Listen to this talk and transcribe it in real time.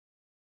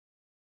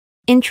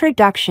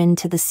Introduction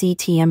to the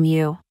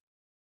CTMU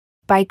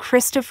by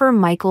Christopher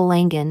Michael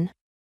Langan.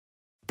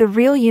 The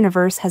real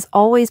universe has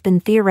always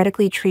been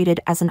theoretically treated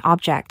as an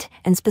object,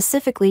 and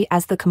specifically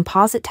as the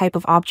composite type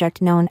of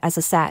object known as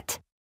a set.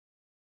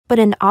 But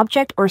an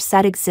object or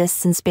set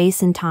exists in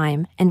space and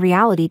time, and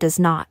reality does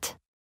not.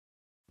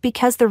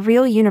 Because the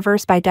real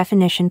universe by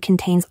definition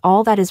contains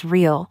all that is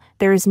real,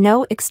 there is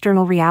no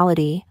external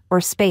reality, or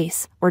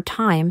space, or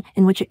time,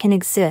 in which it can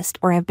exist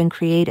or have been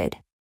created.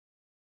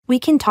 We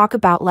can talk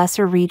about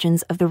lesser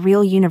regions of the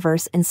real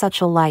universe in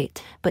such a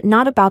light, but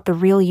not about the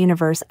real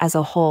universe as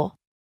a whole.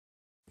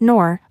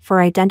 Nor, for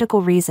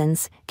identical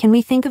reasons, can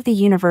we think of the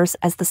universe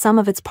as the sum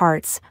of its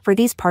parts, for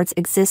these parts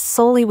exist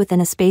solely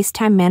within a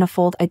space-time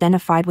manifold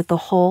identified with the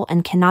whole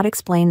and cannot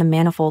explain the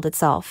manifold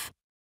itself.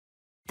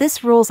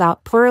 This rules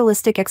out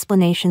pluralistic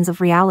explanations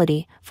of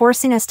reality,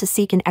 forcing us to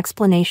seek an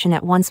explanation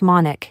at once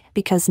monic,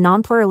 because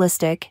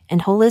non-pluralistic,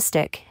 and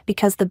holistic,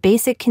 because the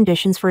basic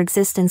conditions for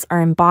existence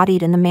are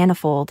embodied in the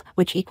manifold,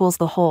 which equals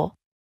the whole.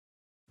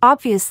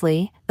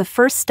 Obviously, the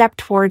first step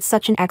towards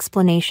such an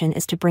explanation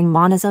is to bring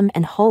monism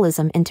and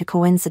holism into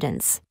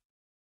coincidence.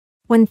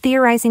 When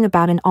theorizing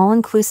about an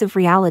all-inclusive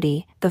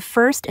reality, the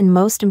first and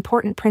most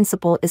important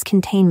principle is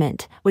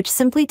containment, which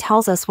simply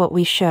tells us what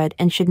we should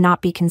and should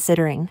not be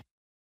considering.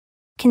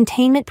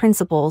 Containment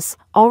principles,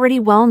 already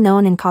well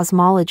known in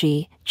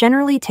cosmology,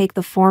 generally take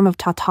the form of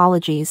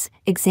tautologies.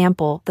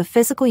 Example, the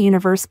physical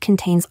universe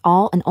contains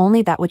all and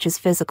only that which is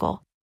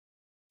physical.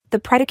 The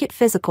predicate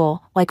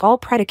physical, like all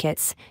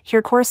predicates,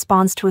 here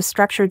corresponds to a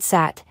structured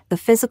set, the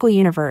physical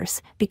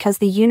universe. Because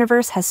the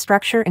universe has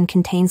structure and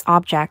contains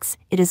objects,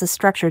 it is a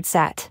structured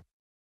set.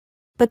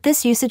 But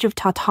this usage of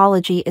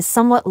tautology is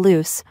somewhat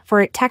loose,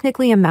 for it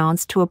technically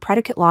amounts to a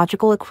predicate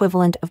logical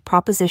equivalent of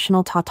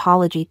propositional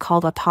tautology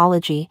called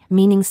autology,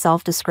 meaning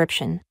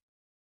self-description.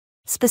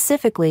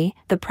 Specifically,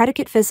 the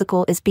predicate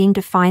physical is being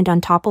defined on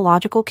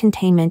topological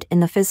containment in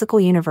the physical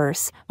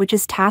universe, which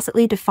is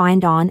tacitly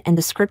defined on and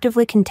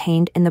descriptively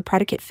contained in the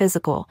predicate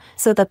physical,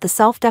 so that the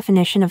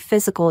self-definition of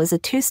physical is a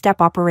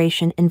two-step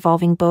operation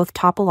involving both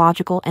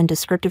topological and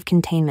descriptive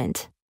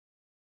containment.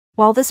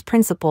 While this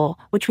principle,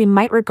 which we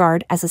might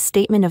regard as a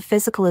statement of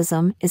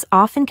physicalism, is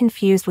often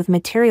confused with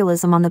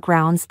materialism on the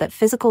grounds that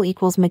physical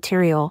equals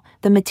material,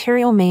 the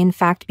material may in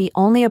fact be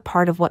only a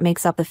part of what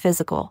makes up the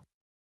physical.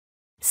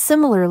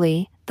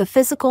 Similarly, the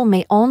physical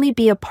may only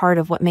be a part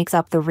of what makes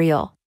up the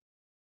real.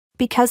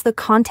 Because the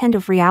content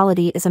of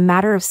reality is a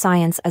matter of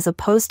science as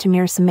opposed to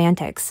mere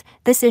semantics,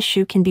 this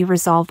issue can be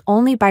resolved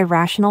only by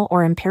rational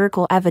or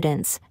empirical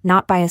evidence,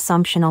 not by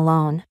assumption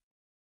alone.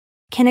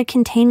 Can a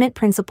containment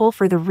principle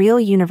for the real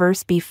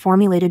universe be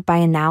formulated by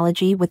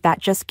analogy with that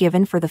just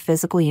given for the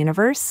physical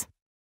universe?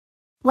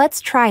 Let's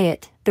try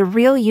it. The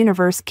real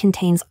universe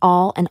contains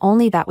all and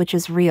only that which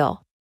is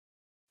real.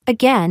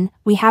 Again,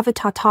 we have a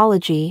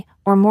tautology,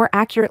 or more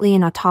accurately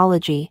an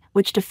autology,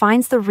 which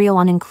defines the real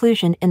on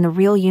inclusion in the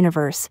real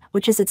universe,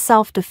 which is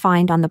itself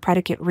defined on the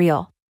predicate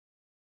real.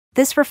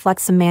 This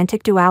reflects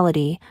semantic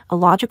duality, a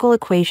logical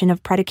equation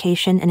of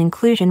predication and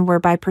inclusion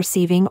whereby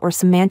perceiving or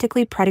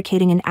semantically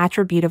predicating an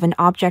attribute of an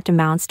object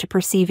amounts to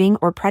perceiving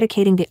or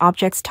predicating the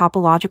object's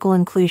topological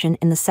inclusion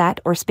in the set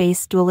or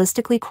space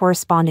dualistically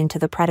corresponding to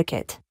the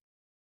predicate.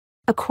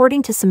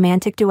 According to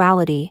semantic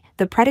duality,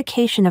 the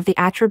predication of the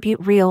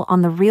attribute real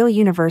on the real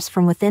universe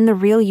from within the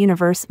real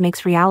universe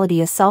makes reality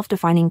a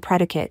self-defining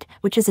predicate,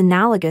 which is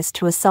analogous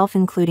to a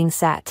self-including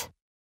set.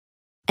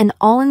 An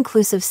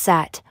all-inclusive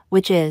set,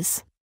 which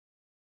is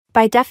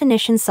by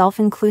definition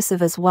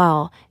self-inclusive as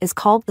well, is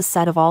called the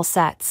set of all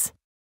sets.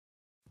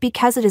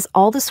 Because it is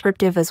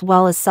all-descriptive as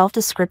well as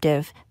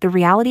self-descriptive, the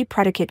reality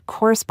predicate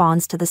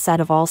corresponds to the set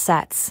of all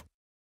sets.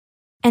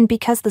 And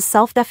because the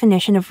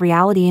self-definition of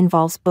reality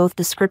involves both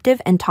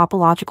descriptive and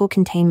topological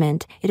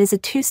containment, it is a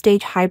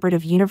two-stage hybrid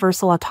of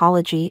universal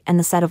autology and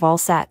the set of all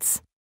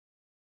sets.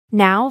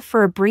 Now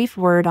for a brief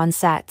word on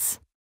sets.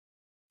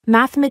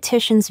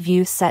 Mathematicians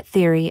view set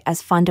theory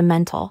as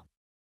fundamental.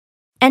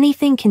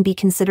 Anything can be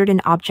considered an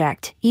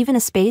object, even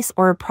a space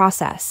or a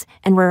process,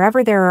 and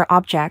wherever there are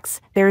objects,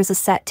 there is a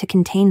set to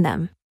contain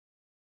them.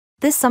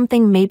 This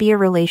something may be a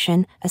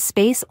relation, a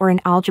space or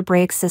an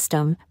algebraic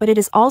system, but it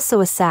is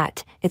also a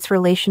set. Its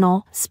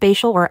relational,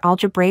 spatial or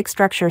algebraic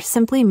structure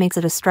simply makes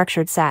it a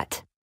structured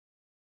set.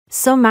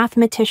 So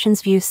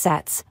mathematicians view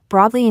sets,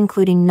 broadly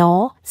including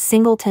null,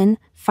 singleton,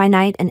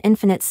 finite and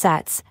infinite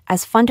sets,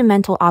 as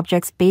fundamental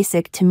objects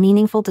basic to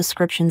meaningful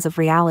descriptions of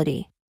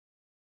reality.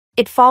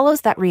 It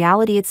follows that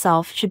reality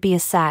itself should be a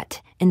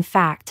set, in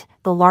fact,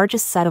 the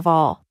largest set of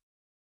all.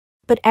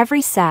 But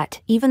every set,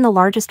 even the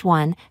largest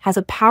one, has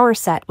a power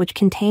set which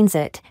contains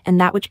it, and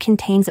that which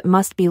contains it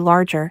must be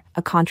larger,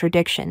 a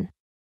contradiction.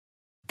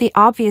 The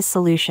obvious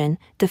solution: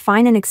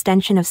 define an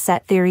extension of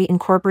set theory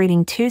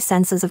incorporating two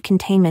senses of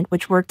containment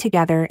which work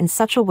together in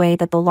such a way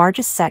that the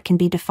largest set can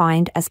be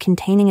defined as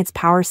containing its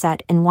power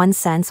set in one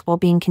sense while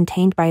being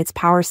contained by its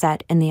power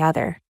set in the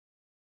other.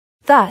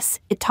 Thus,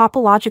 it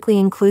topologically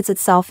includes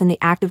itself in the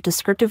act of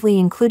descriptively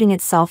including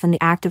itself in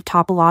the act of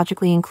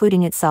topologically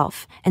including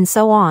itself, and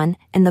so on,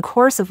 in the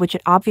course of which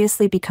it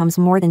obviously becomes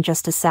more than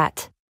just a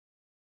set.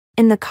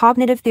 In the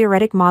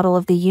Cognitive-Theoretic Model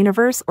of the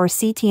Universe or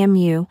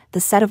CTMU,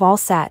 the set of all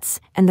sets,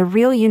 and the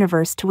real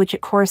universe to which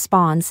it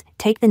corresponds,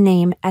 take the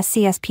name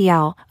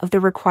SCSPL of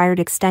the required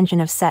extension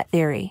of set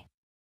theory.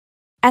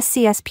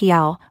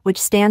 SCSPL,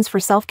 which stands for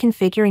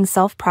Self-Configuring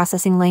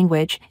Self-Processing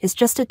Language, is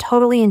just a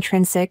totally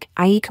intrinsic,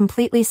 i.e.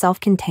 completely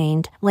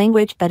self-contained,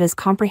 language that is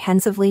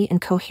comprehensively and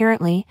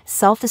coherently,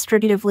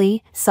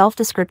 self-distributively,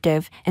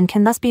 self-descriptive, and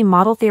can thus be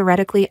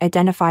model-theoretically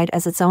identified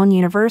as its own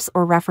universe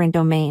or referent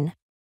domain.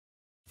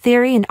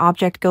 Theory and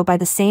object go by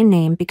the same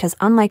name because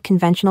unlike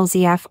conventional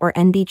ZF or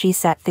NBG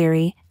set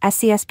theory,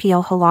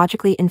 SCSPL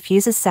hologically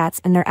infuses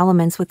sets and their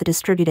elements with the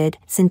distributed,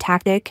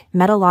 syntactic,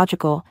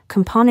 metalogical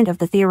component of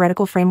the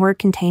theoretical framework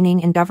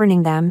containing and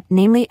governing them,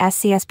 namely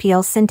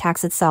SCSPL's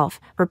syntax itself,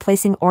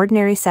 replacing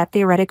ordinary set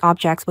theoretic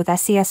objects with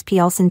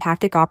SCSPL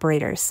syntactic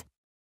operators.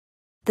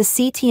 The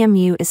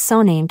CTMU is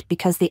so named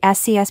because the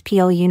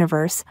SCSPL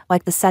universe,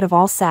 like the set of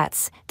all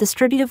sets,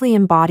 distributively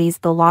embodies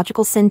the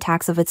logical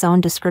syntax of its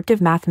own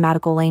descriptive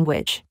mathematical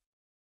language.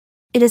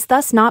 It is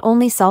thus not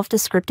only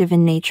self-descriptive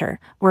in nature,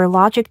 where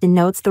logic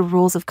denotes the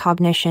rules of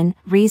cognition,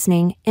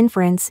 reasoning,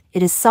 inference,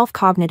 it is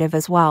self-cognitive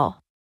as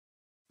well.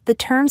 The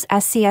terms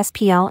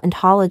SCSPL and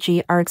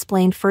hology are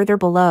explained further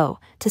below.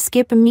 To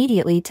skip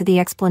immediately to the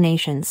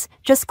explanations,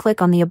 just click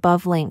on the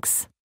above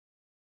links.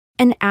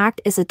 An act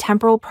is a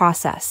temporal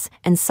process,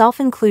 and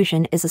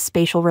self-inclusion is a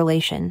spatial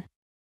relation.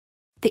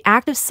 The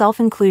act of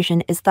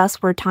self-inclusion is thus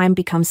where time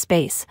becomes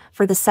space.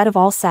 For the set of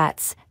all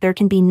sets, there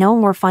can be no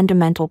more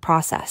fundamental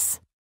process.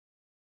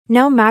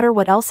 No matter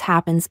what else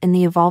happens in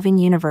the evolving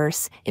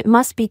universe, it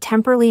must be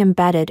temporally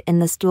embedded in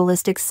this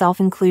dualistic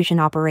self-inclusion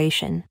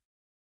operation.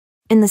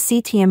 In the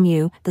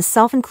CTMU, the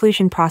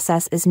self-inclusion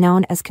process is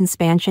known as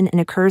conspansion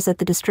and occurs at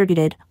the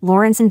distributed,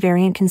 Lorentz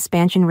invariant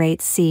conspansion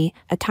rate c,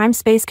 a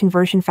time-space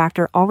conversion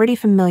factor already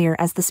familiar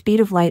as the speed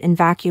of light in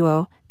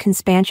vacuo.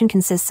 Conspansion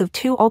consists of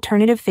two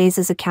alternative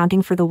phases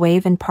accounting for the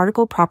wave and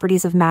particle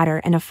properties of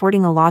matter and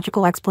affording a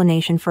logical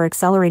explanation for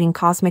accelerating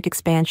cosmic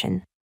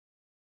expansion.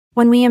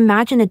 When we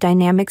imagine a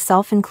dynamic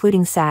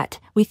self-including set,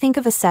 we think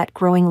of a set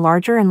growing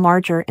larger and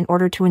larger in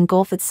order to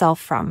engulf itself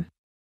from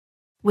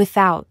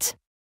without.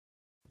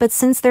 But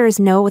since there is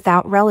no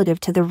without relative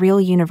to the real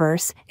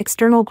universe,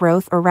 external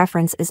growth or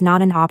reference is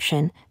not an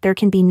option, there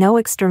can be no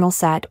external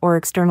set or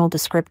external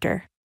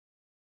descriptor.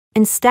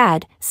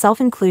 Instead,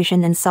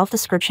 self-inclusion and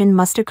self-description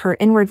must occur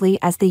inwardly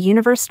as the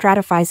universe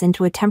stratifies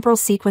into a temporal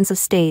sequence of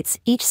states,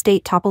 each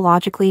state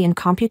topologically and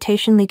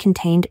computationally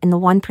contained in the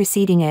one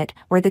preceding it,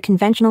 where the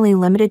conventionally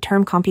limited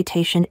term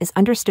computation is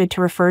understood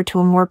to refer to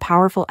a more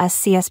powerful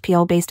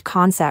SCSPL-based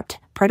concept,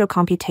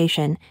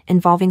 proto-computation,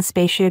 involving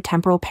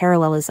spatio-temporal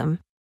parallelism.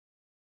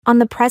 On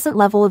the present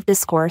level of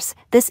discourse,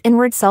 this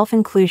inward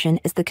self-inclusion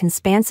is the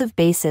conspansive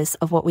basis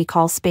of what we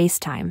call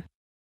spacetime.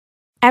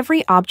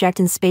 Every object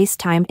in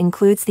spacetime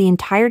includes the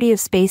entirety of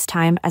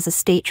spacetime as a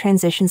state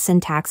transition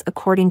syntax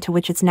according to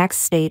which its next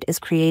state is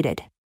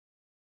created.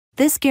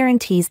 This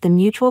guarantees the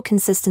mutual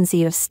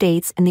consistency of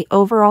states and the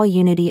overall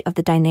unity of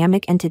the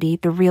dynamic entity,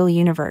 the real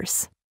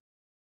universe.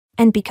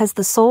 And because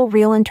the sole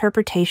real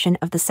interpretation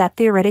of the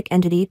set-theoretic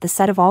entity, the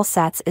set of all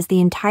sets, is the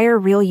entire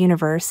real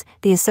universe,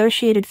 the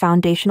associated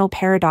foundational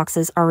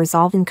paradoxes are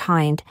resolved in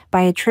kind,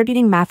 by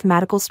attributing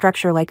mathematical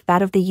structure like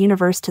that of the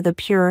universe to the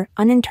pure,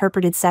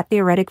 uninterpreted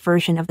set-theoretic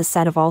version of the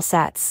set of all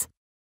sets.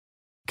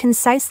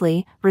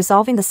 Concisely,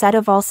 resolving the set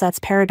of all sets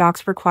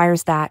paradox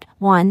requires that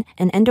 1.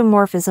 An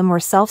endomorphism or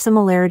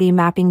self-similarity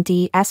mapping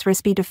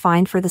D(S) be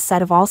defined for the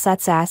set of all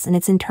sets S and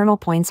its internal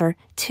points, or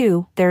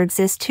 2. There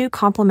exist two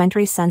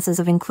complementary senses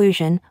of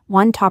inclusion,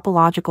 one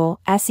topological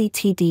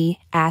SETD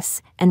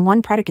S and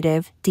one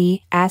predicative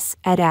D(S)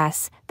 ed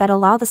S, that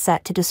allow the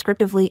set to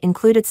descriptively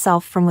include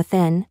itself from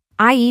within,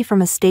 i.e.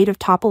 from a state of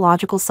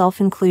topological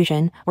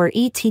self-inclusion, where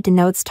ET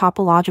denotes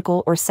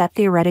topological or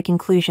set-theoretic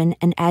inclusion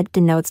and ed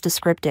denotes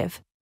descriptive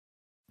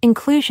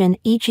inclusion,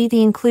 e.g.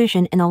 the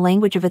inclusion in a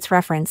language of its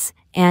reference,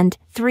 and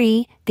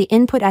 3. The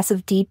input S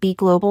of D be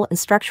global and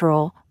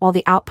structural, while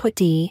the output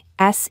D,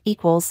 S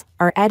equals,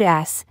 or ed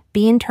S,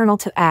 be internal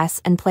to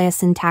S and play a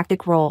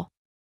syntactic role.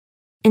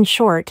 In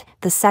short,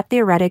 the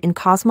set-theoretic and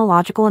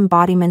cosmological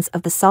embodiments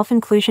of the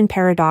self-inclusion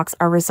paradox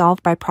are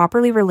resolved by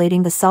properly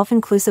relating the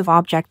self-inclusive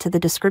object to the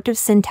descriptive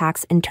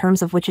syntax in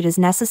terms of which it is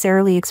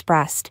necessarily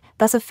expressed,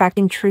 thus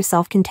affecting true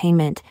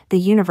self-containment. The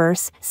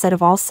universe, set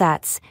of all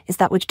sets, is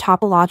that which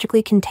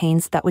topologically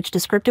contains that which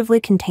descriptively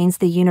contains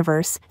the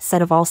universe,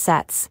 set of all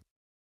sets.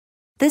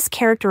 This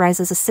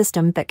characterizes a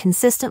system that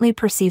consistently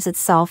perceives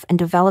itself and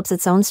develops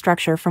its own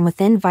structure from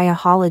within via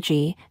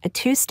hology, a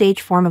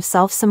two-stage form of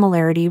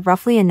self-similarity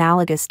roughly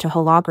analogous to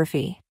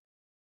holography.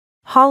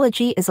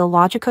 Hology is a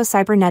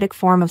logico-cybernetic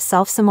form of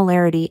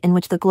self-similarity in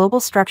which the global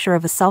structure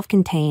of a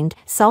self-contained,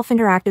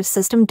 self-interactive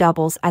system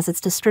doubles as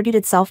its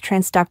distributed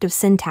self-transductive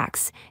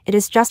syntax. It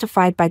is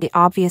justified by the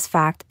obvious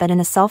fact that in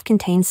a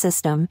self-contained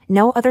system,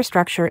 no other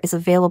structure is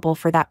available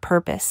for that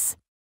purpose.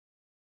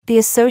 The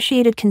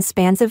associated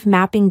conspansive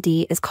mapping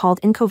D is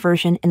called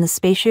incoversion in the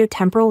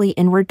spatio-temporally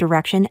inward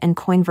direction and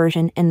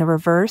coinversion in the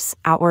reverse,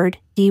 outward,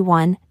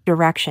 D1,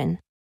 direction.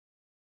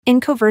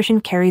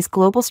 Incoversion carries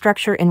global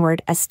structure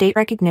inward as state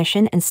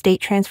recognition and state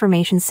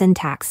transformation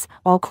syntax,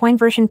 while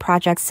coinversion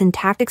projects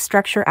syntactic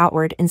structure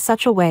outward in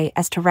such a way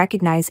as to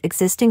recognize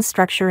existing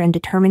structure and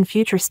determine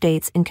future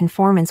states in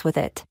conformance with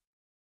it.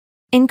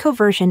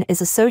 Incoversion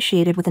is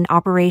associated with an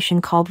operation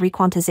called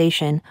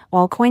requantization,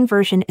 while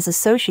coinversion is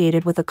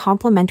associated with a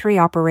complementary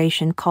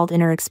operation called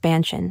inner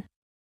expansion.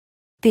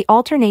 The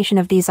alternation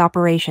of these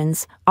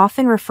operations,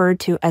 often referred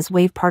to as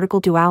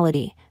wave-particle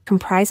duality,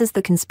 comprises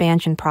the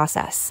conspansion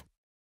process.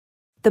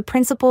 The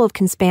principle of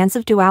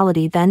conspansive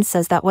duality then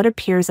says that what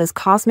appears as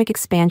cosmic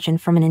expansion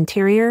from an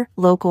interior,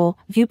 local,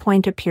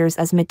 viewpoint appears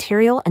as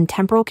material and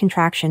temporal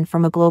contraction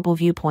from a global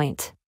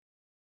viewpoint.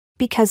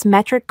 Because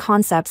metric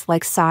concepts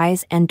like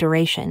size and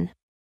duration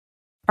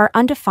are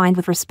undefined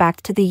with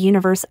respect to the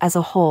universe as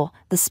a whole,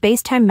 the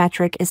spacetime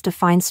metric is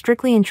defined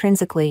strictly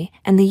intrinsically,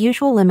 and the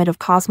usual limit of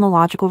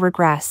cosmological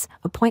regress,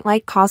 a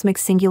point-like cosmic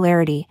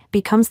singularity,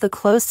 becomes the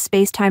closed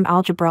spacetime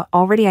algebra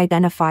already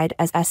identified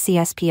as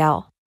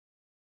SCSPL.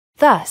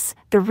 Thus,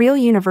 the real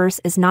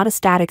universe is not a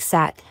static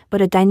set,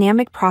 but a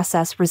dynamic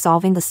process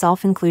resolving the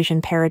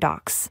self-inclusion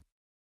paradox.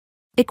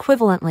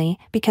 Equivalently,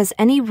 because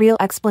any real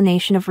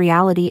explanation of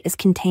reality is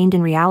contained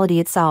in reality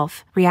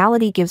itself,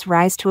 reality gives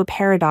rise to a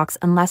paradox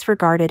unless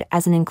regarded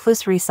as an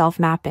inclusory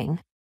self-mapping.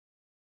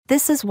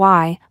 This is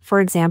why,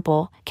 for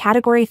example,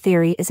 category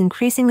theory is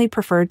increasingly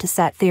preferred to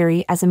set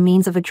theory as a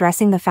means of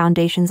addressing the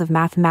foundations of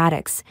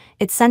mathematics.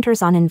 It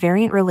centers on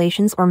invariant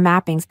relations or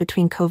mappings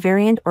between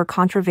covariant or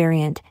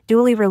contravariant,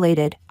 dually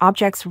related,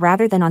 objects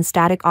rather than on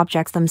static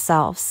objects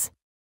themselves.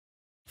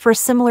 For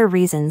similar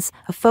reasons,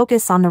 a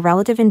focus on the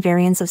relative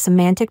invariance of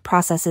semantic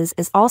processes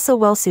is also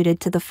well suited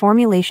to the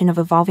formulation of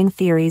evolving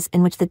theories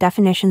in which the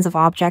definitions of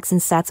objects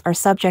and sets are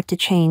subject to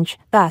change.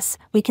 Thus,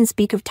 we can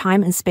speak of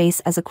time and space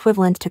as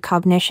equivalent to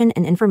cognition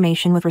and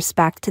information with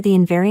respect to the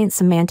invariant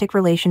semantic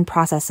relation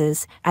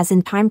processes, as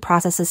in time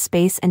processes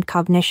space and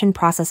cognition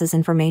processes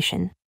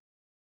information.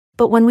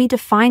 But when we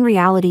define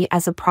reality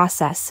as a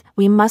process,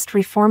 we must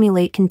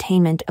reformulate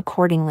containment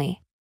accordingly.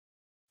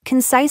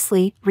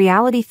 Concisely,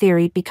 reality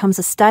theory becomes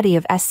a study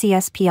of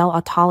SCSPL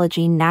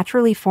ontology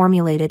naturally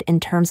formulated in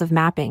terms of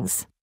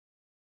mappings.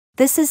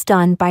 This is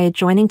done by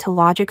adjoining to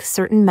logic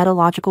certain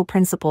metalogical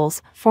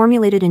principles,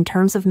 formulated in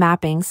terms of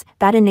mappings,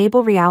 that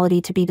enable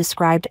reality to be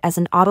described as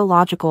an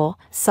autological,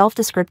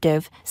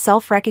 self-descriptive,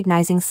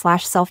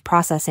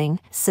 self-recognizing/self-processing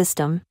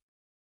system.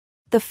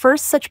 The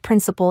first such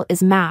principle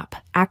is MAP,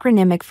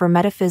 acronymic for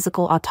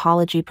metaphysical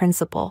ontology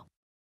principle.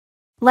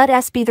 Let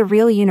S be the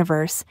real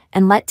universe,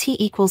 and let T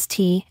equals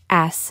T,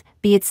 S,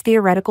 be its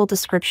theoretical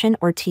description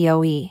or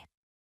TOE.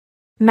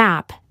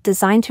 MAP,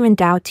 designed to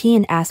endow T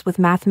and S with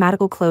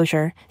mathematical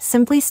closure,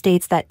 simply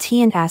states that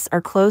T and S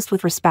are closed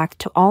with respect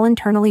to all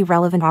internally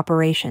relevant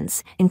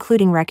operations,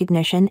 including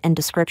recognition and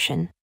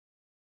description.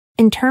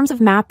 In terms of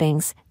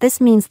mappings, this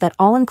means that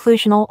all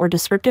inclusional or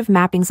descriptive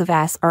mappings of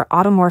S are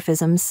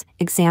automorphisms,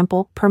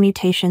 example,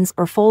 permutations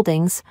or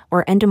foldings,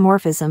 or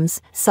endomorphisms,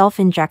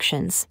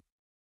 self-injections.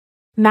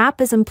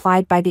 MAP is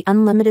implied by the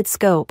unlimited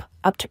scope,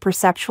 up to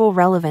perceptual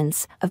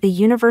relevance, of the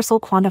universal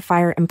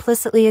quantifier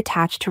implicitly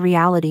attached to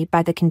reality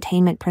by the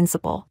containment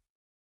principle.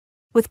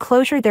 With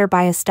closure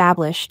thereby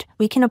established,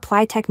 we can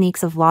apply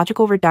techniques of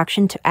logical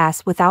reduction to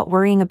S without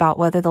worrying about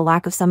whether the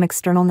lack of some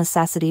external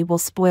necessity will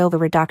spoil the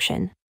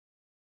reduction.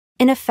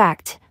 In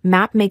effect,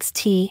 MAP makes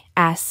T,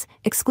 S,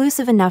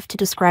 exclusive enough to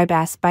describe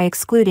S by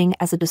excluding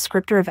as a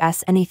descriptor of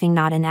S anything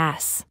not in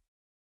S.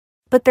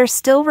 But there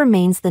still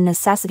remains the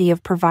necessity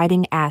of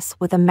providing S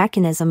with a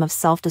mechanism of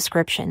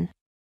self-description.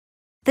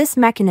 This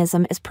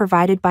mechanism is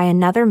provided by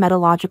another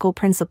metalogical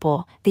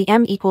principle, the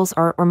M equals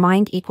R or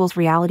mind equals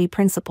reality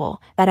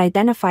principle, that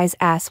identifies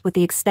S with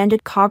the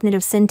extended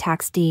cognitive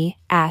syntax D,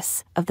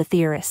 S, of the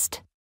theorist.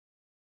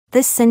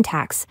 This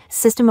syntax,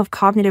 system of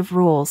cognitive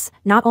rules,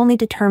 not only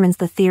determines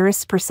the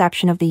theorist's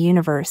perception of the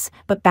universe,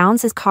 but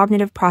bounds his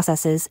cognitive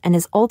processes and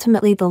is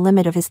ultimately the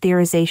limit of his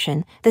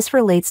theorization. This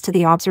relates to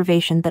the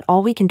observation that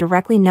all we can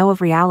directly know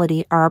of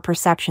reality are our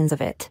perceptions of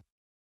it.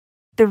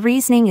 The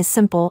reasoning is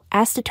simple.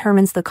 S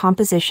determines the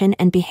composition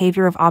and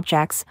behavior of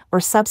objects, or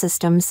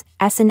subsystems,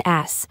 S in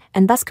S,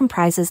 and thus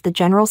comprises the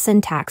general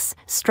syntax,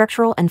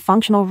 structural and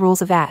functional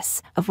rules of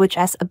S, of which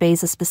S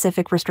obeys a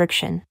specific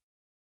restriction.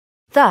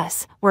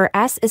 Thus, where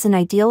S is an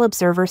ideal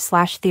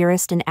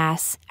observer/theorist in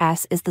S,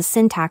 S is the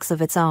syntax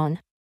of its own.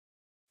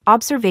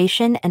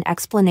 Observation and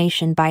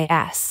explanation by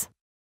S.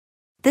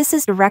 This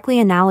is directly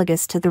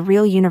analogous to the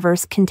real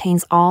universe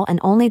contains all and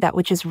only that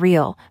which is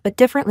real, but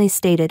differently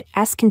stated,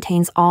 S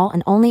contains all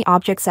and only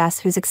objects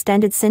S whose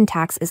extended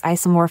syntax is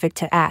isomorphic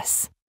to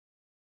S.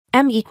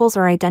 M equals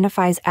or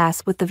identifies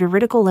S with the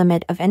veridical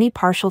limit of any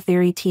partial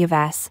theory T of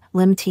S,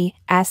 lim T,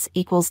 S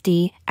equals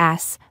D,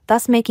 S,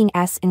 thus making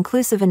S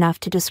inclusive enough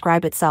to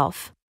describe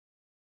itself.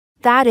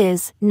 That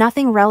is,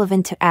 nothing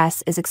relevant to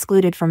S is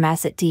excluded from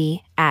S at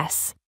D,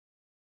 S.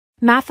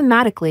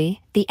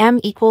 Mathematically, the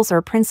M equals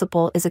or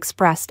principle is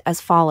expressed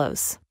as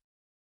follows.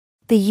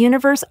 The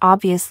universe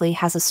obviously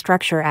has a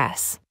structure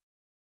S.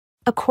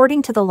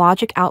 According to the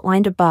logic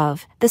outlined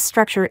above, this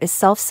structure is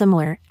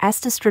self-similar.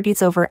 S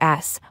distributes over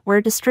S,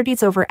 where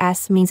distributes over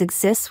S means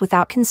exists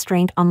without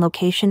constraint on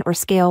location or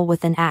scale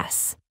within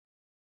S.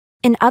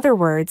 In other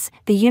words,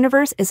 the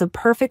universe is a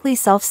perfectly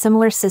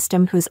self-similar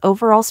system whose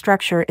overall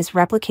structure is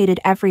replicated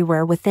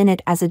everywhere within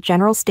it as a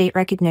general state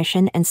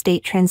recognition and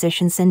state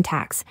transition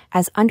syntax,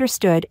 as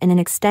understood in an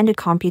extended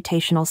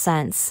computational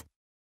sense.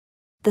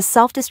 The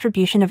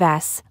self-distribution of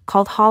S,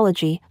 called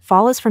homology,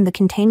 follows from the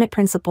containment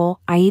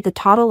principle, i.e. the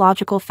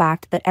tautological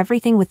fact that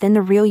everything within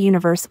the real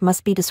universe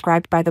must be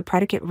described by the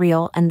predicate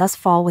real and thus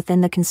fall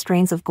within the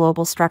constraints of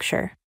global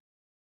structure.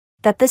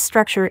 That this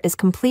structure is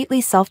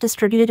completely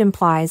self-distributed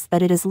implies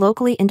that it is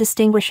locally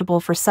indistinguishable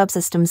for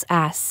subsystems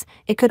S,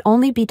 it could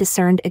only be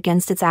discerned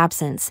against its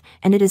absence,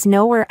 and it is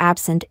nowhere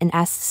absent in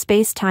S.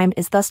 Space-time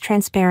is thus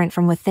transparent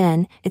from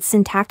within, its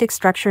syntactic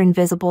structure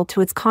invisible to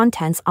its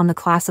contents on the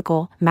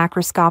classical,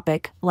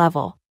 macroscopic,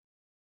 level.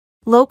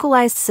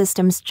 Localized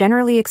systems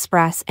generally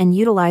express and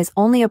utilize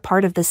only a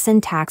part of the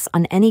syntax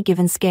on any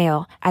given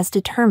scale, as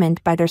determined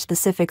by their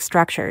specific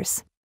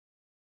structures.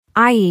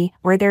 I.e.,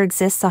 where there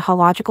exists a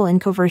hological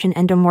incoversion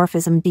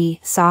endomorphism D,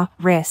 SA,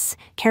 RIS,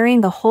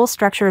 carrying the whole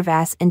structure of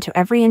S into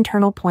every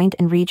internal point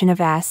and region of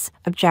S,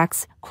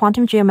 objects,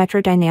 quantum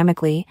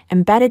geometrodynamically,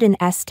 embedded in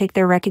S take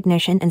their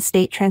recognition and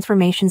state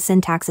transformation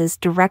syntaxes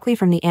directly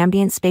from the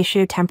ambient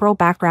spatiotemporal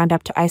background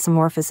up to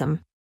isomorphism.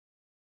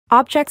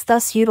 Objects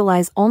thus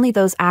utilize only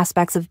those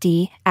aspects of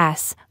D,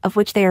 S, of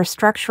which they are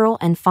structural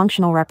and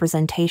functional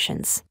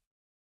representations.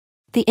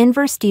 The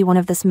inverse D1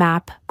 of this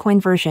map,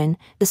 coin version,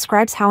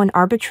 describes how an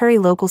arbitrary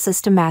local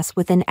system S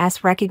within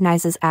S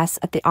recognizes S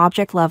at the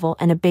object level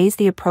and obeys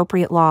the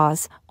appropriate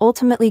laws,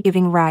 ultimately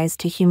giving rise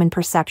to human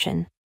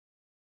perception.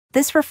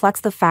 This reflects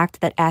the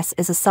fact that S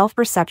is a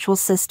self-perceptual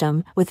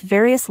system, with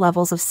various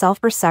levels of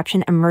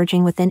self-perception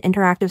emerging within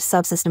interactive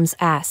subsystems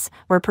S,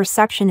 where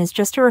perception is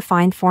just a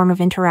refined form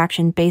of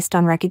interaction based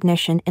on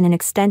recognition in an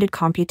extended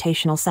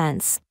computational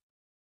sense.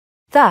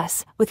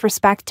 Thus, with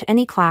respect to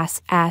any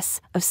class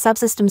S of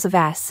subsystems of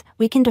S,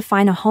 we can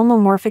define a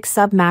homomorphic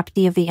submap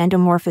D of the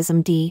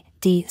endomorphism D,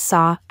 D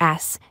SA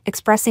S,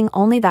 expressing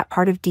only that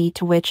part of D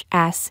to which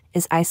S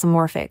is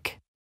isomorphic.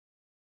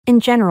 In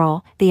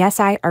general, the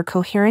SI are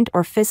coherent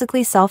or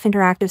physically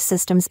self-interactive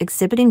systems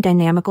exhibiting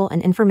dynamical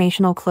and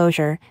informational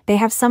closure. They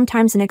have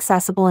sometimes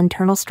inaccessible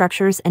internal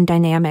structures and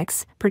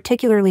dynamics,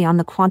 particularly on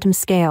the quantum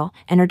scale,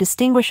 and are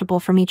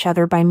distinguishable from each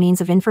other by means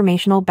of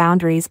informational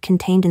boundaries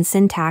contained in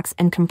syntax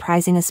and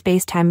comprising a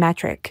spacetime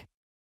metric.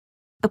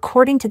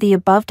 According to the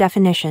above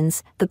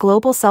definitions, the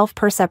global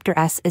self-perceptor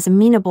S is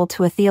amenable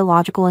to a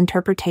theological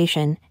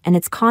interpretation, and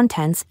its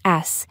contents,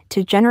 S,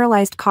 to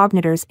generalized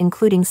cognitors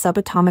including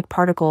subatomic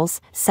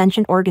particles,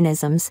 sentient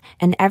organisms,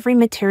 and every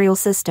material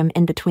system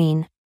in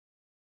between.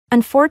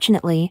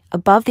 Unfortunately,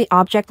 above the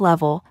object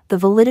level, the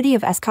validity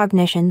of S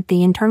cognition,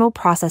 the internal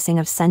processing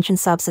of sentient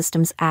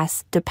subsystems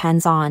S,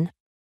 depends on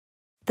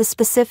the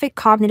specific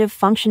cognitive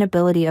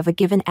functionability of a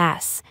given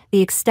S,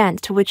 the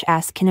extent to which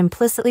S can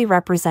implicitly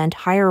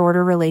represent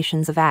higher-order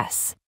relations of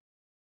S.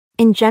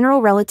 In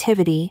general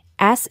relativity,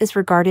 S is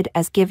regarded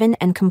as given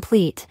and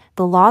complete,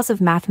 the laws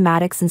of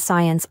mathematics and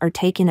science are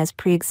taken as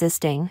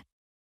pre-existing.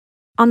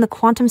 On the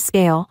quantum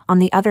scale, on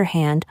the other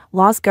hand,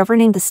 laws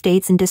governing the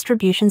states and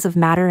distributions of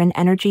matter and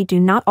energy do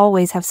not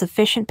always have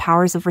sufficient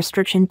powers of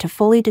restriction to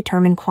fully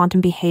determine quantum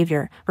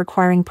behavior,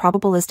 requiring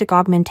probabilistic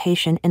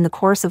augmentation in the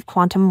course of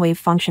quantum wave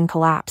function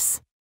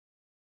collapse.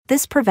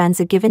 This prevents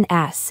a given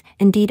S,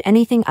 indeed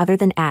anything other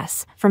than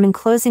S, from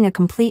enclosing a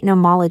complete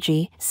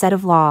nomology set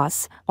of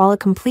laws, while a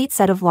complete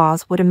set of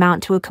laws would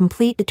amount to a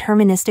complete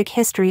deterministic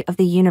history of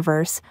the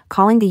universe.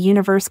 Calling the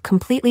universe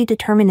completely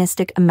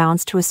deterministic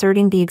amounts to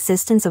asserting the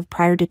existence of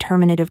prior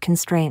determinative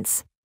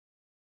constraints.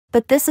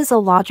 But this is a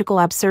logical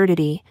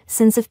absurdity,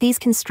 since if these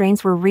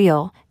constraints were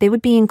real, they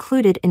would be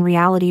included in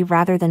reality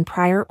rather than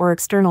prior or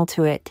external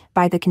to it,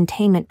 by the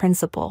containment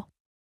principle.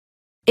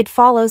 It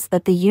follows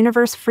that the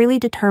universe freely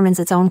determines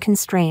its own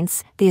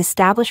constraints, the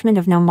establishment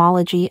of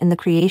nomology and the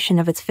creation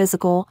of its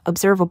physical,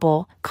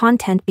 observable,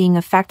 content being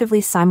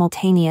effectively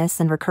simultaneous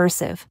and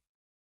recursive.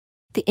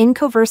 The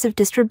incoercive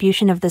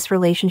distribution of this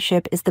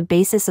relationship is the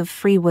basis of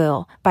free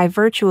will, by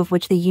virtue of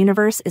which the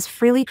universe is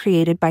freely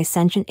created by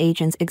sentient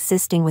agents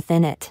existing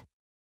within it.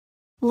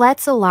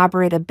 Let's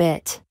elaborate a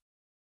bit.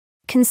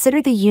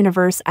 Consider the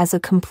universe as a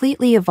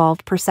completely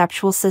evolved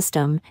perceptual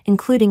system,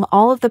 including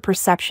all of the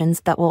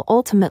perceptions that will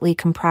ultimately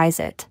comprise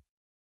it.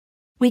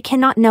 We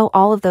cannot know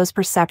all of those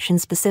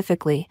perceptions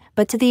specifically,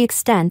 but to the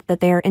extent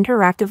that they are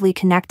interactively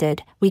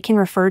connected, we can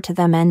refer to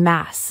them en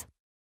masse.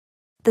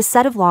 The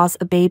set of laws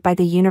obeyed by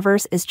the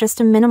universe is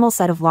just a minimal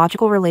set of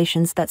logical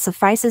relations that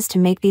suffices to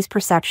make these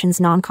perceptions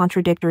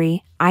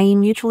non-contradictory, i.e.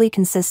 mutually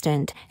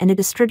consistent, and a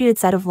distributed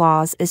set of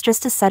laws is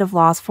just a set of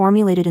laws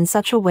formulated in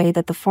such a way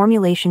that the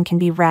formulation can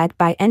be read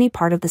by any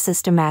part of the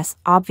system S.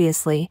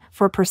 Obviously,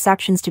 for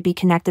perceptions to be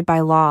connected by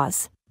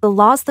laws, the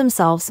laws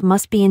themselves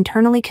must be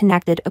internally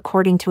connected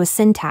according to a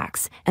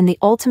syntax, and the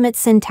ultimate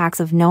syntax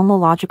of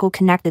nomological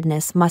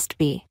connectedness must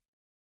be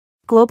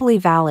globally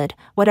valid.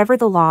 Whatever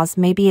the laws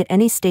may be at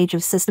any stage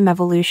of system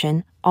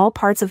evolution, all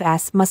parts of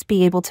S must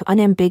be able to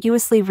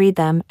unambiguously read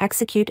them,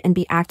 execute and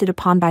be acted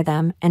upon by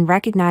them, and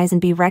recognize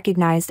and be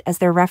recognized as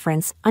their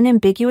reference.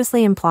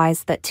 Unambiguously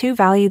implies that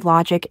two-valued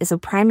logic is a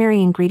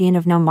primary ingredient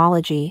of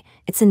nomology.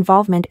 Its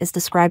involvement is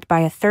described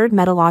by a third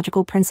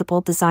metalogical principle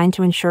designed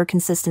to ensure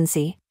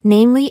consistency,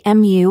 namely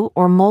MU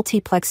or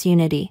multiplex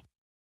unity.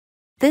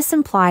 This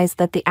implies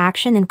that the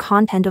action and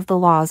content of the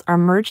laws are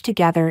merged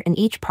together in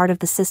each part of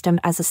the system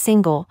as a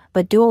single,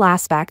 but dual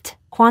aspect,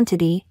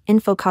 quantity,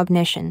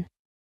 infocognition.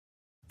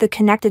 The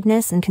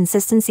connectedness and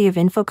consistency of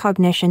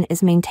infocognition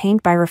is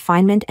maintained by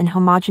refinement and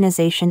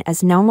homogenization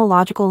as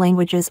nomological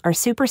languages are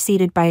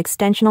superseded by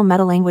extensional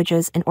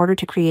metalanguages in order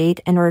to create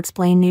and/or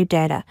explain new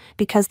data.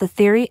 Because the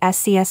theory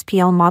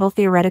SCSPL model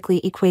theoretically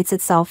equates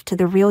itself to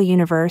the real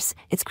universe,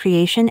 its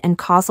creation and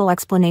causal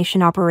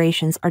explanation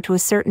operations are to a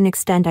certain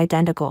extent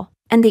identical,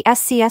 and the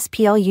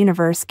SCSPL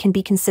universe can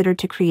be considered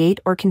to create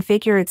or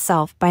configure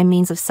itself by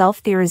means of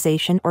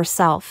self-theorization or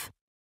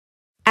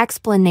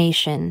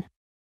self-explanation.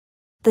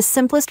 The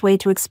simplest way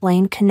to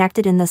explain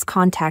connected in this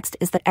context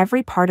is that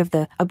every part of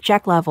the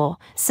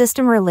object-level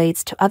system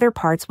relates to other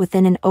parts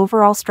within an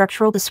overall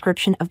structural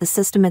description of the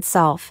system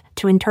itself.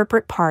 To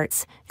interpret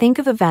parts, think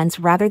of events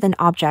rather than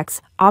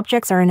objects.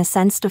 Objects are in a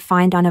sense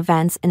defined on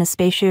events in a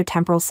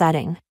spatio-temporal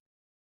setting.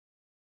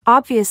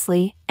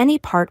 Obviously, any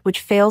part which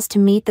fails to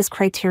meet this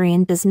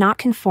criterion does not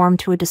conform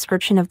to a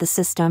description of the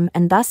system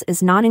and thus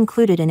is not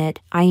included in it,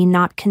 i.e.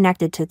 not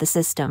connected to the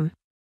system.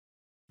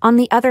 On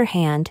the other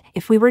hand,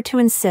 if we were to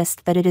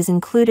insist that it is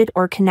included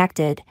or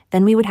connected,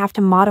 then we would have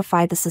to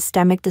modify the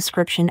systemic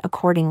description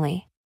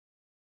accordingly.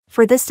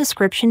 For this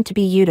description to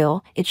be util,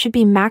 it should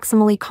be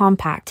maximally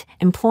compact,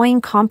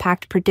 employing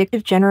compact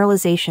predictive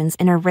generalizations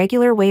in a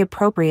regular way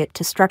appropriate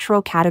to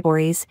structural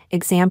categories,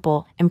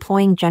 example,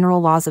 employing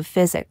general laws of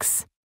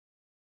physics.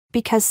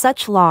 Because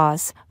such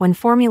laws, when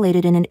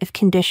formulated in an if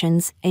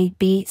conditions A,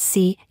 B,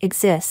 C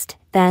exist,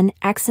 then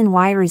X and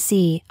Y or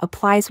Z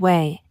applies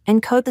way,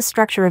 encode the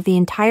structure of the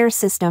entire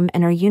system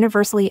and are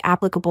universally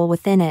applicable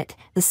within it,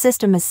 the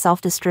system is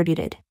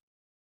self-distributed.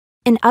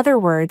 In other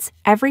words,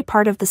 every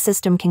part of the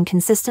system can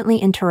consistently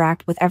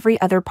interact with every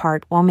other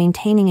part while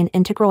maintaining an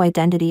integral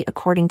identity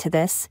according to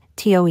this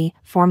TOE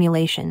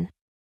formulation.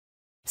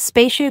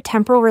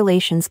 Spatio-temporal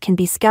relations can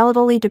be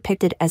skeletally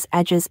depicted as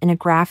edges in a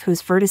graph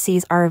whose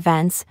vertices are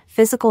events,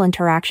 physical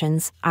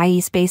interactions, i.e.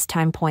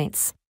 space-time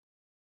points.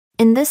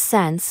 In this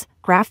sense,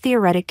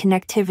 graph-theoretic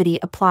connectivity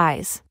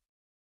applies.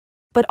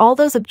 But all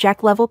those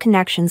object-level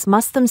connections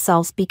must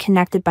themselves be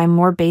connected by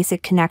more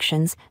basic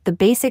connections, the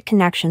basic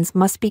connections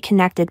must be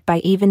connected by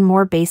even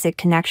more basic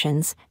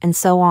connections, and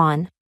so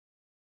on.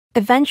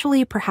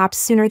 Eventually, perhaps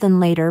sooner than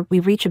later, we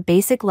reach a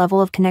basic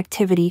level of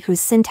connectivity whose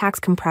syntax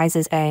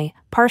comprises a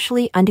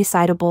partially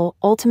undecidable,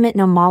 ultimate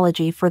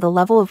nomology for the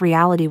level of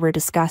reality we're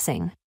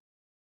discussing.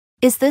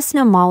 Is this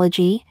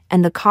nomology,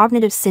 and the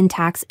cognitive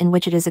syntax in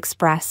which it is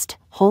expressed,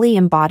 wholly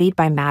embodied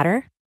by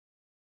matter?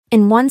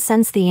 In one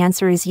sense the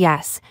answer is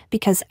yes,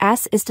 because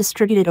S is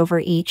distributed over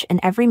each and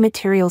every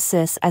material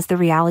cis as the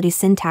reality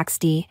syntax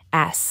D,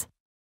 S.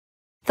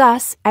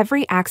 Thus,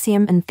 every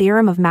axiom and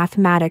theorem of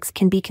mathematics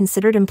can be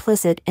considered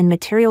implicit in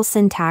material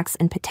syntax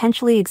and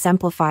potentially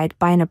exemplified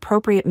by an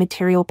appropriate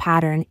material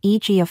pattern,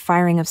 e.g. a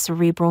firing of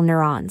cerebral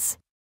neurons.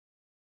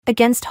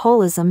 Against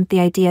holism, the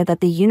idea that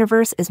the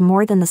universe is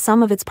more than the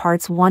sum of its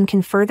parts, one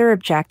can further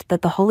object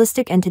that the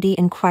holistic entity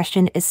in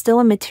question is still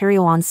a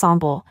material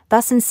ensemble,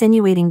 thus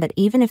insinuating that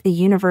even if the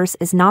universe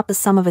is not the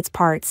sum of its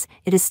parts,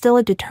 it is still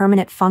a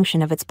determinate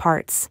function of its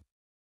parts.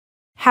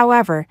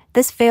 However,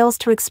 this fails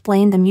to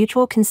explain the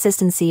mutual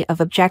consistency of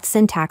object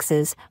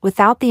syntaxes,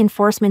 without the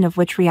enforcement of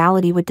which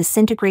reality would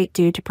disintegrate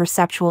due to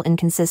perceptual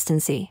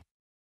inconsistency.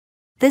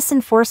 This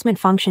enforcement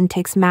function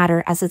takes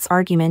matter as its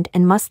argument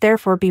and must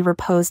therefore be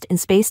reposed in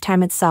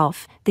spacetime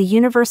itself, the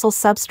universal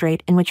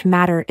substrate in which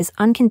matter is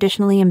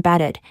unconditionally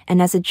embedded,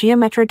 and as a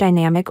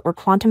geometrodynamic or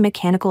quantum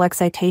mechanical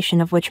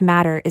excitation of which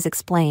matter is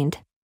explained.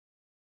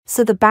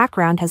 So the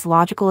background has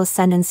logical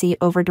ascendancy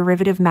over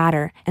derivative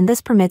matter, and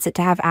this permits it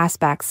to have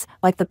aspects,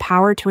 like the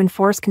power to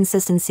enforce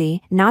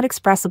consistency, not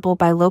expressible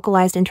by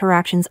localized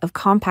interactions of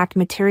compact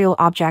material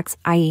objects,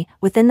 i.e.,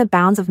 within the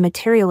bounds of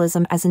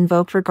materialism as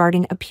invoked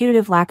regarding a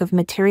putative lack of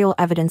material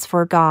evidence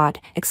for God,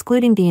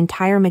 excluding the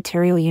entire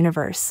material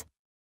universe.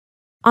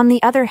 On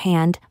the other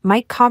hand,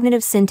 might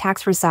cognitive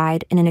syntax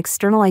reside in an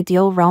external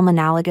ideal realm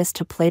analogous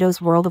to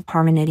Plato's world of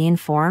Parmenidean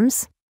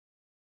forms?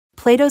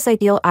 Plato's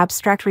ideal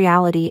abstract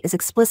reality is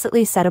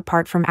explicitly set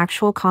apart from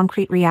actual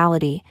concrete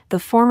reality, the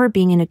former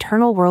being an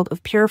eternal world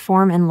of pure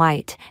form and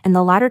light, and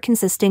the latter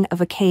consisting of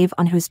a cave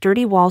on whose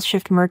dirty walls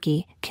shift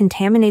murky,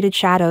 contaminated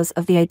shadows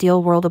of the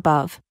ideal world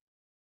above.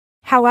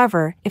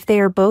 However, if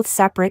they are both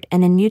separate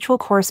and in mutual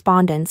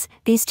correspondence,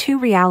 these two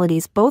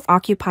realities both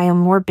occupy a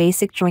more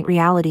basic joint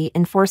reality,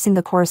 enforcing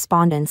the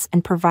correspondence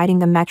and providing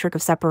the metric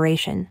of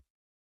separation.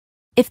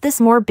 If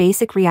this more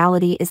basic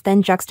reality is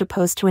then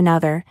juxtaposed to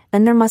another,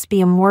 then there must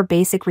be a more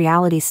basic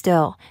reality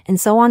still,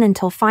 and so on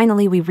until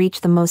finally we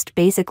reach the most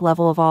basic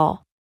level of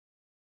all.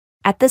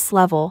 At this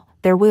level,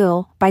 there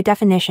will, by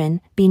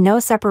definition, be no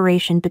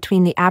separation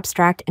between the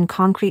abstract and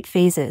concrete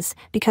phases,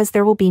 because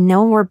there will be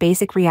no more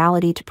basic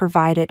reality to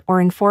provide it or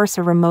enforce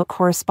a remote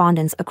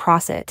correspondence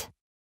across it.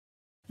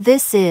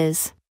 This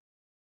is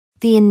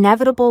the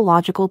inevitable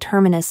logical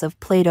terminus of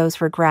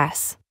Plato's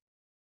regress.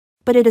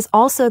 But it is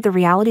also the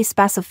reality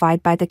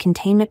specified by the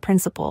containment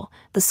principle,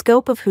 the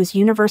scope of whose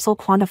universal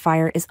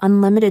quantifier is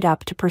unlimited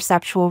up to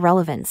perceptual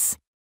relevance.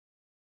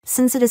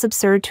 Since it is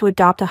absurd to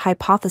adopt a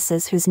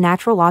hypothesis whose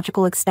natural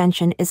logical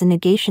extension is a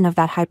negation of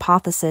that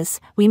hypothesis,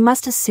 we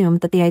must assume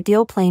that the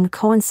ideal plane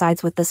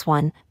coincides with this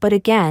one, but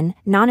again,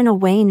 not in a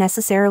way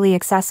necessarily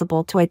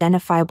accessible to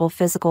identifiable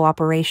physical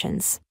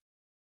operations.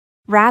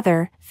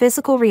 Rather,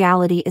 physical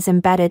reality is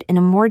embedded in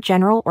a more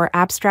general or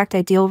abstract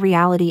ideal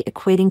reality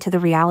equating to the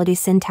reality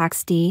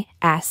syntax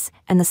D(S),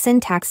 and the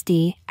syntax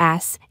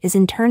D(S) is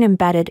in turn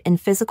embedded in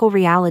physical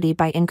reality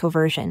by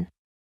incoversion.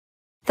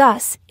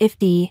 Thus, if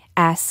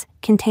D(S)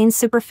 contains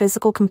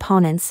superphysical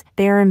components,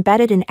 they are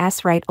embedded in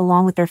S right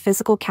along with their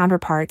physical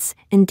counterparts.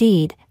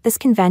 Indeed, this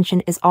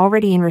convention is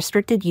already in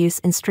restricted use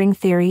in string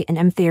theory and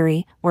M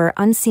theory, where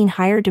unseen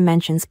higher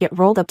dimensions get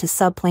rolled up to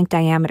sub-Planck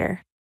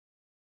diameter.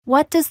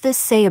 What does this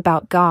say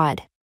about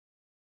God?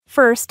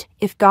 First,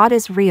 if God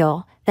is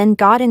real, then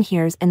God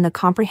inheres in the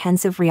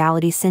comprehensive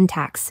reality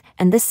syntax,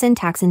 and this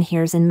syntax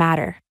inheres in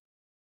matter.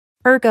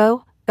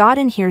 Ergo, God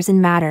inheres in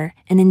matter,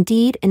 and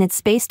indeed in its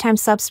space-time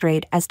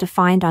substrate as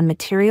defined on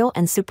material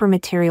and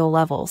supramaterial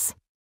levels.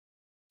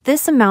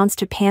 This amounts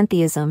to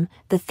pantheism,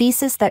 the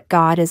thesis that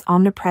God is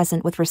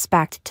omnipresent with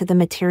respect to the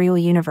material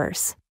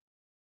universe.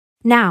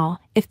 Now,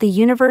 if the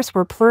universe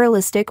were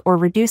pluralistic or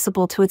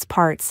reducible to its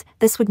parts,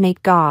 this would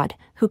make God,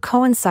 who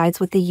coincides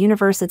with the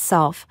universe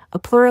itself, a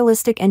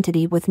pluralistic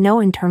entity with no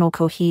internal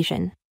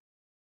cohesion.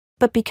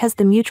 But because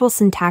the mutual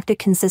syntactic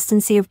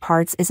consistency of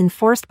parts is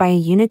enforced by a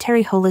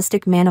unitary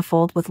holistic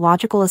manifold with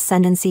logical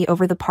ascendancy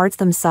over the parts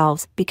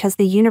themselves, because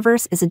the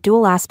universe is a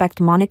dual-aspect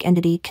monic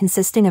entity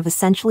consisting of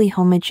essentially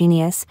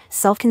homogeneous,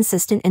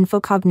 self-consistent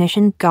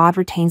infocognition, God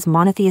retains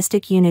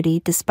monotheistic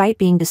unity despite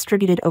being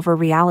distributed over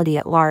reality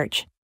at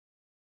large.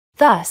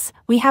 Thus,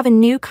 we have a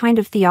new kind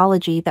of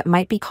theology that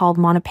might be called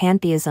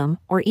monopantheism,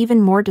 or even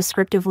more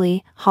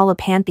descriptively,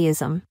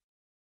 holopantheism.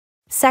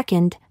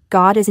 Second,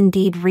 God is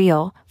indeed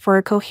real, for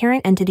a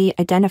coherent entity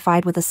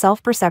identified with a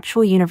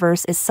self-perceptual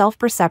universe is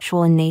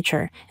self-perceptual in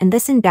nature, and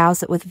this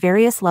endows it with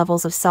various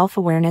levels of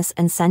self-awareness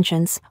and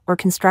sentience, or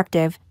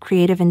constructive,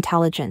 creative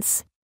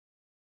intelligence.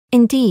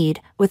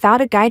 Indeed,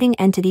 without a guiding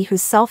entity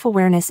whose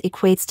self-awareness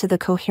equates to the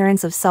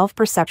coherence of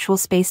self-perceptual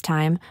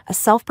spacetime, a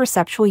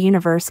self-perceptual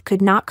universe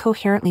could not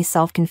coherently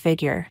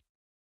self-configure.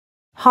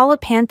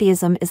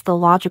 Holopantheism is the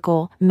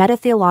logical,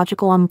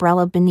 metatheological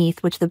umbrella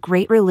beneath which the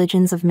great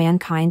religions of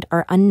mankind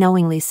are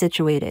unknowingly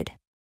situated.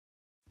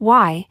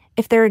 Why,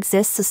 if there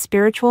exists a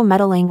spiritual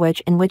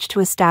metalanguage in which to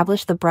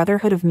establish the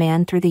brotherhood of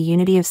man through the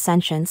unity of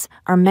sentience,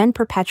 are men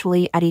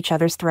perpetually at each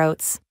other's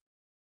throats?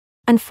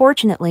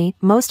 Unfortunately,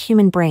 most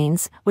human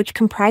brains, which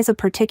comprise a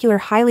particular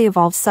highly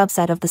evolved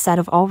subset of the set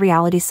of all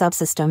reality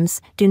subsystems,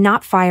 do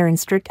not fire in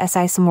strict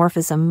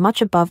isomorphism much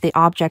above the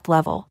object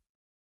level.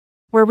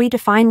 Where we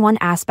define one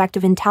aspect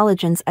of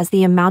intelligence as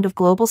the amount of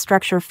global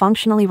structure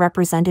functionally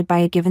represented by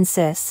a given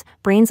cis,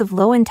 brains of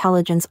low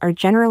intelligence are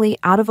generally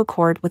out of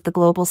accord with the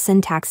global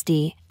syntax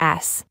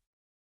D(S).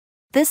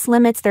 This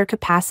limits their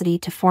capacity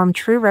to form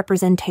true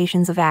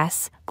representations of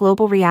S,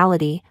 global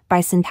reality,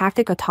 by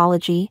syntactic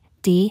ontology,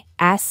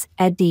 D(S),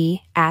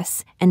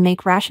 ed(S), and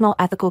make rational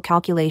ethical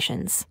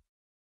calculations.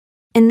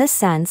 In this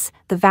sense,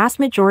 the vast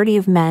majority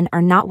of men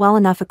are not well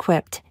enough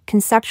equipped,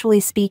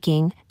 conceptually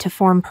speaking, to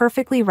form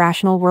perfectly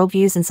rational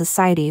worldviews in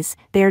societies.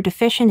 They are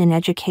deficient in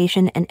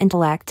education and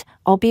intellect,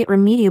 albeit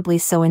remediably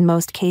so in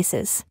most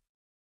cases.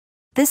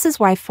 This is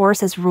why force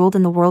has ruled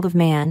in the world of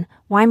man,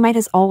 why might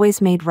has always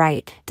made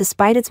right,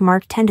 despite its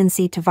marked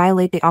tendency to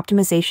violate the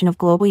optimization of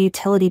global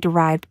utility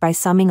derived by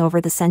summing over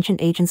the sentient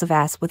agents of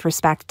S with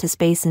respect to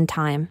space and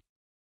time.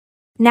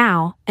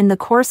 Now, in the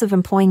course of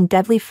employing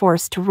deadly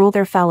force to rule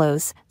their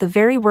fellows, the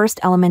very worst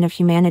element of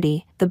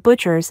humanity, the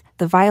butchers,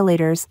 the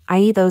violators,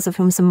 i.e. those of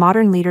whom some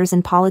modern leaders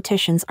and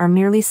politicians are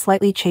merely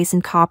slightly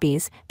chastened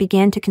copies,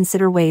 began to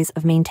consider ways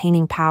of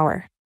maintaining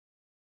power.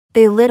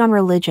 They lit on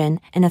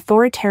religion, an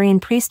authoritarian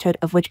priesthood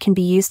of which can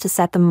be used to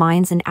set the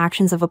minds and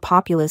actions of a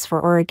populace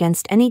for or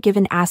against any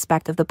given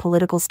aspect of the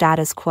political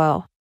status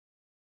quo.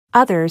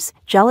 Others,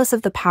 jealous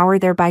of the power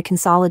thereby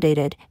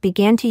consolidated,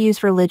 began to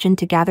use religion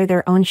to gather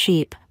their own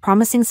sheep,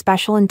 promising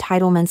special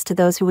entitlements to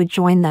those who would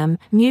join them,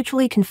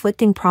 mutually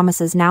conflicting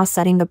promises now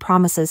setting the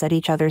promises at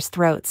each other's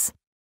throats.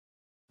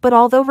 But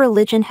although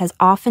religion has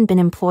often been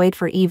employed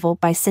for evil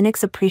by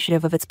cynics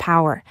appreciative of its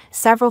power,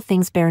 several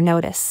things bear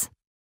notice.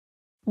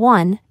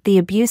 1. The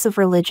abuse of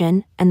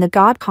religion, and the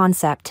God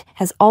concept,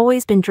 has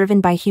always been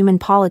driven by human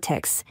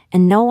politics,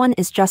 and no one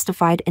is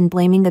justified in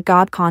blaming the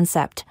God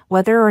concept,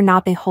 whether or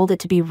not they hold it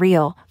to be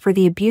real, for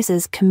the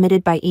abuses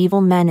committed by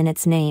evil men in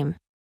its name.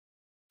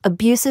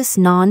 Abusus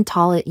non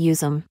tollit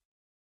usum.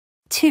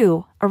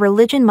 2. A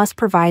religion must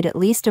provide at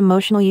least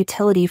emotional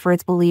utility for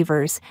its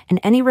believers, and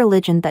any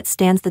religion that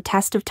stands the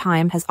test of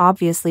time has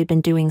obviously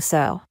been doing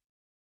so.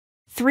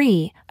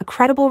 3. A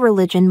credible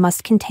religion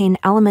must contain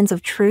elements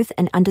of truth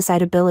and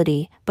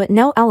undecidability, but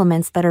no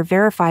elements that are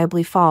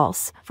verifiably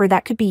false, for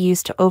that could be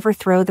used to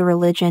overthrow the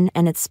religion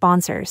and its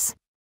sponsors.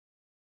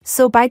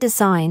 So by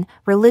design,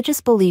 religious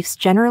beliefs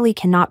generally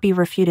cannot be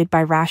refuted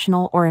by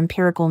rational or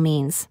empirical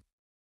means.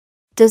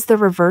 Does the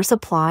reverse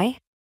apply?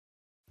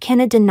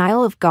 Can a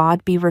denial of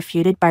God be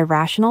refuted by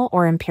rational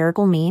or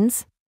empirical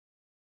means?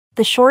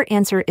 The short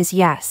answer is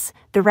yes.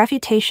 The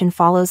refutation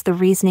follows the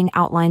reasoning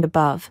outlined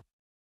above.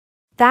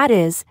 That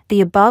is,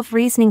 the above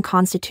reasoning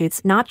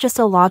constitutes not just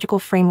a logical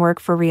framework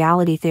for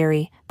reality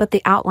theory, but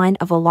the outline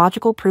of a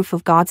logical proof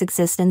of God's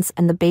existence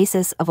and the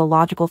basis of a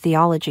logical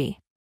theology.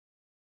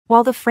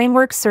 While the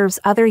framework serves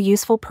other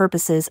useful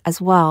purposes as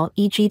well,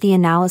 e.g. the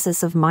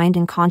analysis of mind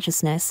and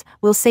consciousness,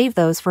 we'll save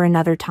those for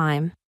another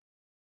time.